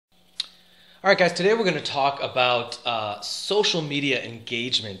All right, guys, today we're going to talk about social media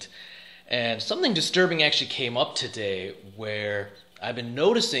engagement. And something disturbing actually came up today where I've been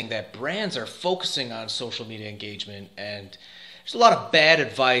noticing that brands are focusing on social media engagement, and there's a lot of bad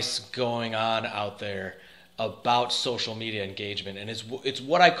advice going on out there about social media engagement, and it's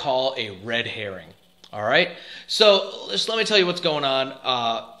what I call a red herring. All right, so just let me tell you what's going on.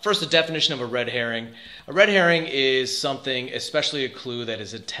 First, the definition of a red herring. A red herring is something, especially a clue, that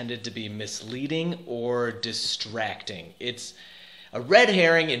is intended to be misleading or distracting. A red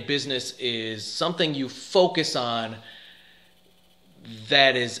herring in business is something you focus on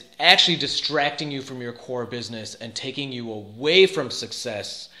that is actually distracting you from your core business and taking you away from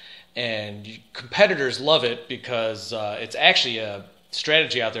success. And competitors love it because it's actually a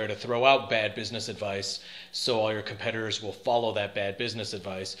strategy out there to throw out bad business advice, so all your competitors will follow that bad business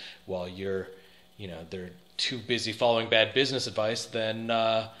advice while they're too busy following bad business advice and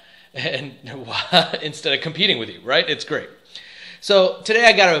instead of competing with you, right? It's great. So today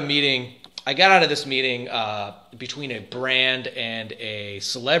I got out of this meeting between a brand and a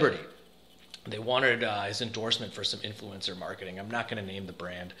celebrity. They wanted his endorsement for some influencer marketing. I'm not going to name the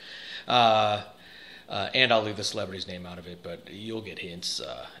brand. And I'll leave the celebrity's name out of it, but you'll get hints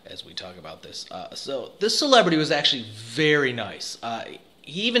as we talk about this. So this celebrity was actually very nice.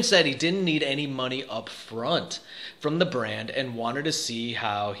 He even said he didn't need any money up front from the brand and wanted to see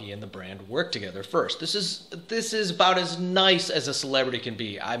how he and the brand work together first. This is about as nice as a celebrity can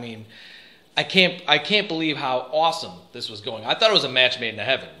be. I mean, I can't believe how awesome this was going. I thought it was a match made in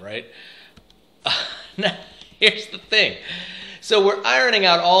heaven, right? Now, here's the thing. So we're ironing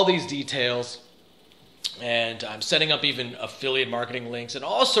out all these details, and I'm setting up even affiliate marketing links and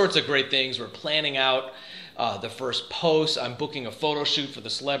all sorts of great things. We're planning out the first post. I'm booking a photo shoot for the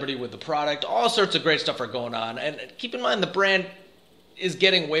celebrity with the product. All sorts of great stuff are going on. And keep in mind, the brand is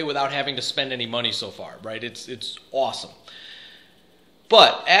getting away without having to spend any money so far, right? It's awesome.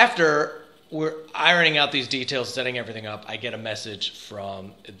 But after we're ironing out these details, setting everything up, I get a message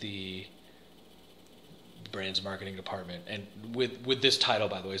from the brand's marketing department. And with this title,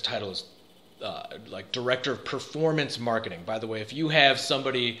 by the way, his title is like Director of Performance Marketing. By the way, if you have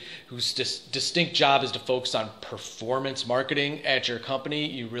somebody whose distinct job is to focus on performance marketing at your company,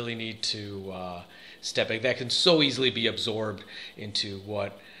 you really need to step back. That can so easily be absorbed into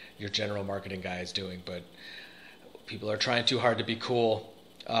what your general marketing guy is doing, but people are trying too hard to be cool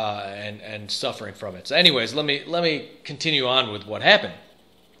and suffering from it. So anyways, let me continue on with what happened.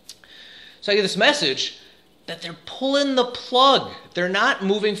 So I get this message that they're pulling the plug. They're not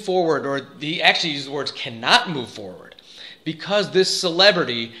moving forward, or he actually used the words cannot move forward, because this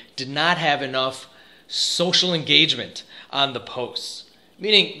celebrity did not have enough social engagement on the posts.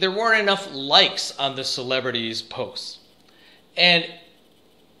 Meaning there weren't enough likes on the celebrity's posts. And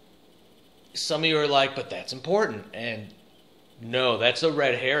some of you are like, but that's important. And no, that's a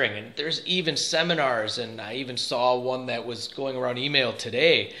red herring. And there's even seminars, and I even saw one that was going around email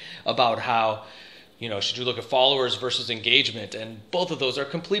today about how, should you look at followers versus engagement? And both of those are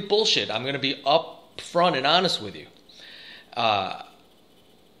complete bullshit. I'm going to be upfront and honest with you.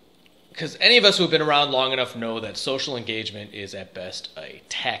 Because any of us who have been around long enough know that social engagement is at best a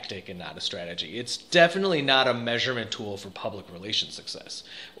tactic and not a strategy. It's definitely not a measurement tool for public relations success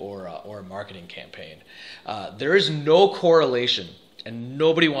or a marketing campaign. There is no correlation, and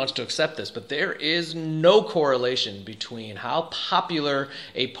nobody wants to accept this, but there is no correlation between how popular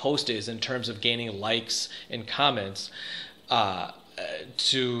a post is in terms of gaining likes and comments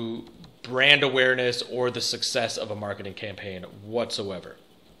to brand awareness or the success of a marketing campaign whatsoever.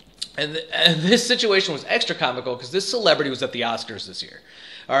 And this situation was extra comical because this celebrity was at the Oscars this year.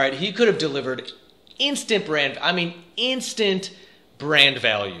 All right, he could have delivered instant brand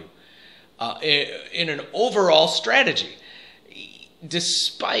value in an overall strategy,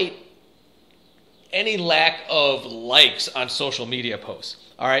 despite any lack of likes on social media posts.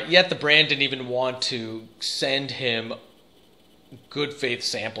 All right, yet the brand didn't even want to send him good faith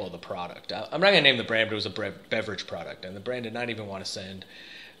sample of the product. I'm not going to name the brand, but it was a beverage product, and the brand did not even want to send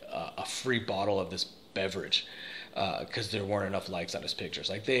a free bottle of this beverage because there weren't enough likes on his pictures.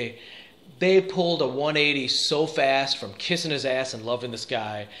 Like they pulled a 180 so fast from kissing his ass and loving this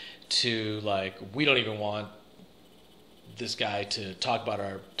guy to like, we don't even want this guy to talk about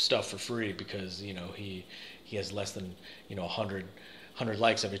our stuff for free because he has less than 100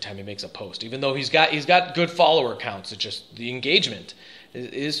 likes every time he makes a post, even though he's got good follower counts. It's just the engagement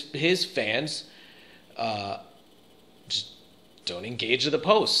is his fans just don't engage with the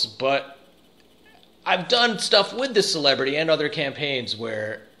posts. But I've done stuff with this celebrity and other campaigns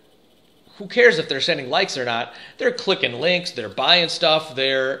where who cares if they're sending likes or not? They're clicking links, they're buying stuff,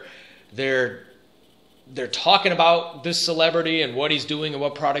 they're They're talking about this celebrity and what he's doing and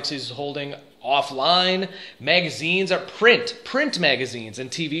what products he's holding offline. Magazines are print magazines and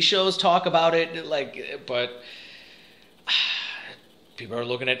TV shows talk about it, but people are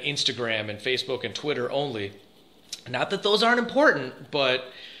looking at Instagram and Facebook and Twitter only. Not that those aren't important, but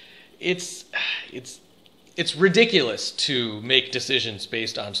it's ridiculous to make decisions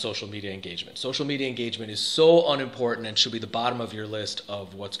based on social media engagement. Social media engagement is so unimportant and should be the bottom of your list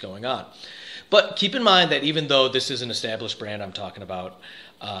of what's going on. But keep in mind that even though this is an established brand I'm talking about,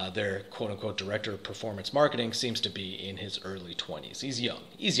 their quote-unquote director of performance marketing seems to be in his early 20s. He's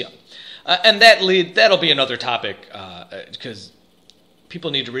young. And that'll be another topic, because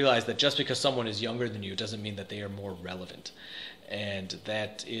people need to realize that just because someone is younger than you doesn't mean that they are more relevant. And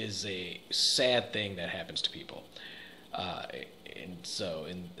that is a sad thing that happens to people. And so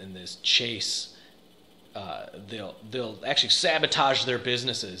in this chase, they'll actually sabotage their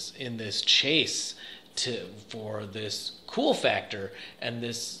businesses in this chase for this cool factor and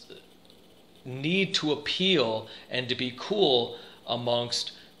this need to appeal and to be cool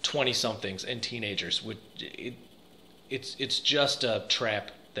amongst 20-somethings and teenagers. It's just a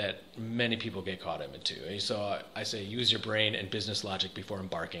trap that many people get caught into. So I say use your brain and business logic before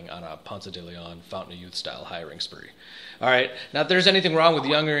embarking on a Ponce De'Leon Fountain of Youth style hiring spree. All right. Now, if there's anything wrong with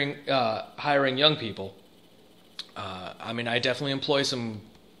hiring young people, I definitely employ some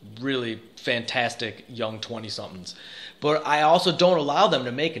really fantastic young 20-somethings, but I also don't allow them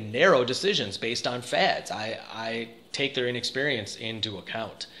to make narrow decisions based on fads. I take their inexperience into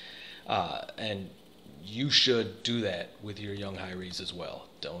account, and you should do that with your young hirees as well.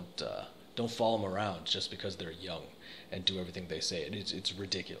 Don't follow them around just because they're young and do everything they say. It's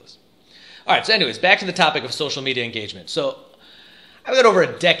ridiculous. All right. So, anyways, back to the topic of social media engagement. So, I've got over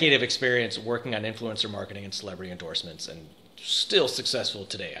a decade of experience working on influencer marketing and celebrity endorsements, and still successful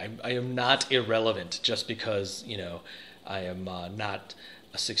today. I am not irrelevant just because I am not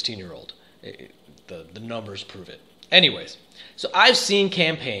a 16-year-old. The numbers prove it. Anyways, so I've seen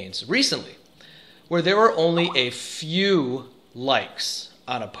campaigns recently where there were only a few likes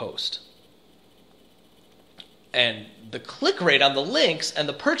on a post, and the click rate on the links and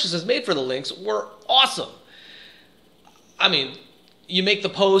the purchases made for the links were awesome. You make the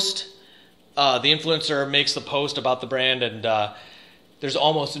post, the influencer makes the post about the brand, and there's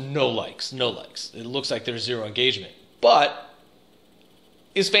almost no likes. It looks like there's zero engagement, but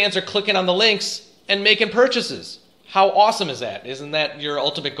his fans are clicking on the links and making purchases. How awesome is that? Isn't that your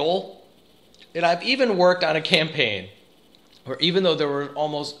ultimate goal? And I've even worked on a campaign where, even though there were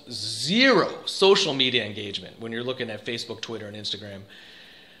almost zero social media engagement, when you're looking at Facebook, Twitter, and Instagram,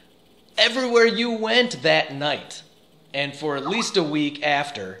 everywhere you went that night, and for at least a week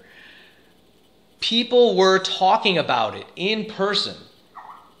after, people were talking about it in person.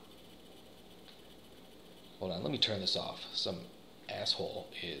 Hold on, let me turn this off. Some asshole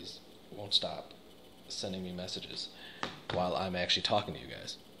won't stop sending me messages while I'm actually talking to you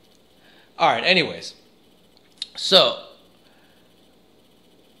guys. All right, anyways. So,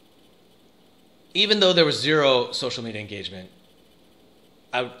 even though there was zero social media engagement,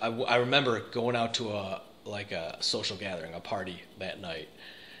 I remember going out to a social gathering, a party that night,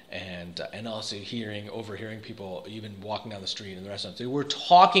 and also overhearing people even walking down the street in the restaurants. They were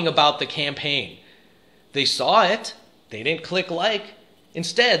talking about the campaign. They saw it. They didn't click like.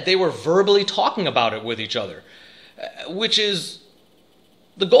 Instead, they were verbally talking about it with each other, which is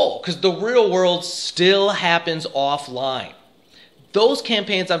the goal, because the real world still happens offline. Those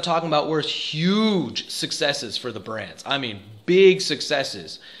campaigns I'm talking about were huge successes for the brands. Big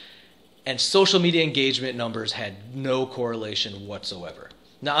successes. And social media engagement numbers had no correlation whatsoever.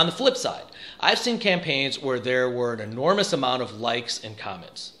 Now, on the flip side, I've seen campaigns where there were an enormous amount of likes and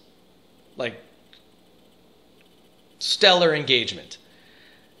comments. Like, stellar engagement.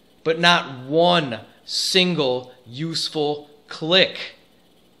 But not one single useful click.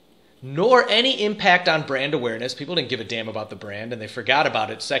 Nor any impact on brand awareness. People didn't give a damn about the brand, and they forgot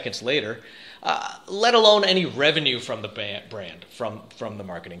about it seconds later. Let alone any revenue from the brand, from the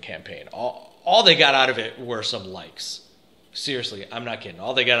marketing campaign. All they got out of it were some likes. Seriously, I'm not kidding.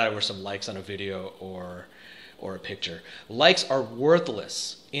 All they got out of it were some likes on a video or a picture. Likes are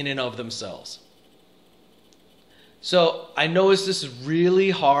worthless in and of themselves. So I know this is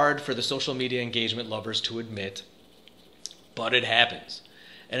really hard for the social media engagement lovers to admit, but it happens.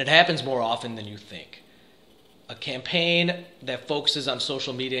 And it happens more often than you think. A campaign that focuses on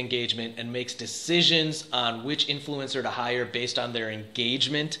social media engagement and makes decisions on which influencer to hire based on their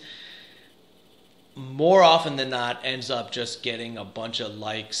engagement, more often than not ends up just getting a bunch of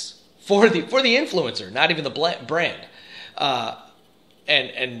likes for the influencer, not even the brand.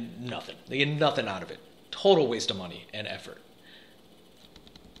 and nothing. They get nothing out of it. Total waste of money and effort.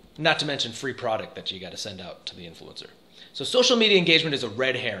 Not to mention free product that you got to send out to the influencer. So social media engagement is a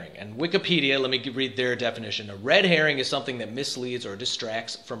red herring. And Wikipedia, let me read their definition. A red herring is something that misleads or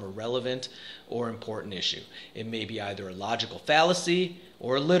distracts from a relevant or important issue. It may be either a logical fallacy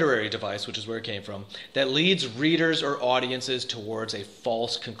or a literary device, which is where it came from, that leads readers or audiences towards a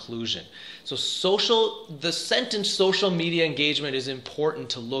false conclusion. So the sentence social media engagement is important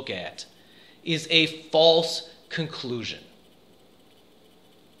to look at is a false conclusion.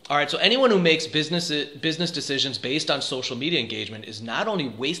 All right, so anyone who makes business decisions based on social media engagement is not only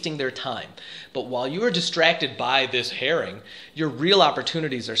wasting their time, but while you are distracted by this herring, your real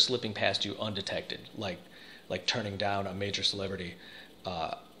opportunities are slipping past you undetected, like turning down a major celebrity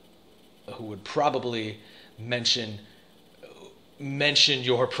who would probably mention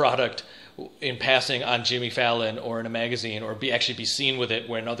your product in passing on Jimmy Fallon or in a magazine, or actually be seen with it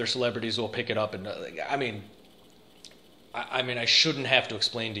when other celebrities will pick it up. And I shouldn't have to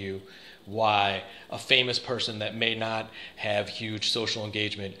explain to you why a famous person that may not have huge social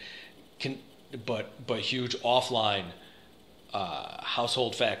engagement but huge offline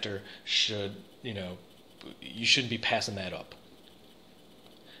household factor you shouldn't be passing that up.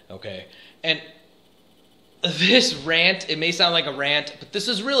 Okay, and this rant, it may sound like a rant, but this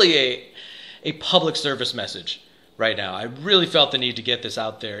is really a public service message right now. I really felt the need to get this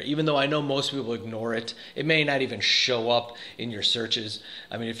out there, even though I know most people ignore it. It may not even show up in your searches.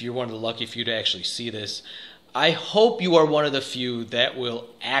 I mean, if you're one of the lucky few to actually see this, I hope you are one of the few that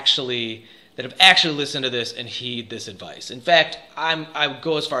have actually listened to this and heed this advice. In fact, I would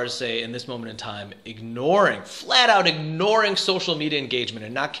go as far as to say, in this moment in time, flat out ignoring social media engagement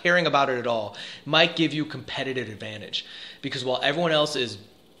and not caring about it at all might give you competitive advantage. Because while everyone else is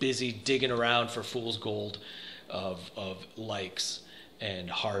busy digging around for fool's gold of likes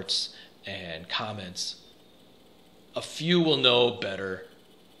and hearts and comments, a few will know better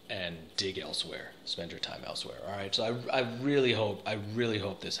and dig elsewhere, spend your time elsewhere. All right, so I really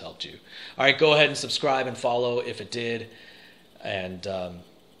hope this helped you. All right, go ahead and subscribe and follow if it did, and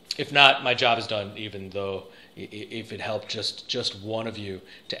if not, my job is done. Even though if it helped just one of you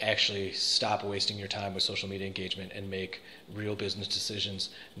to actually stop wasting your time with social media engagement and make real business decisions,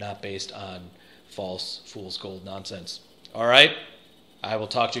 not based on false fool's gold nonsense. All right, I will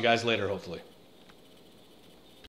talk to you guys later, hopefully.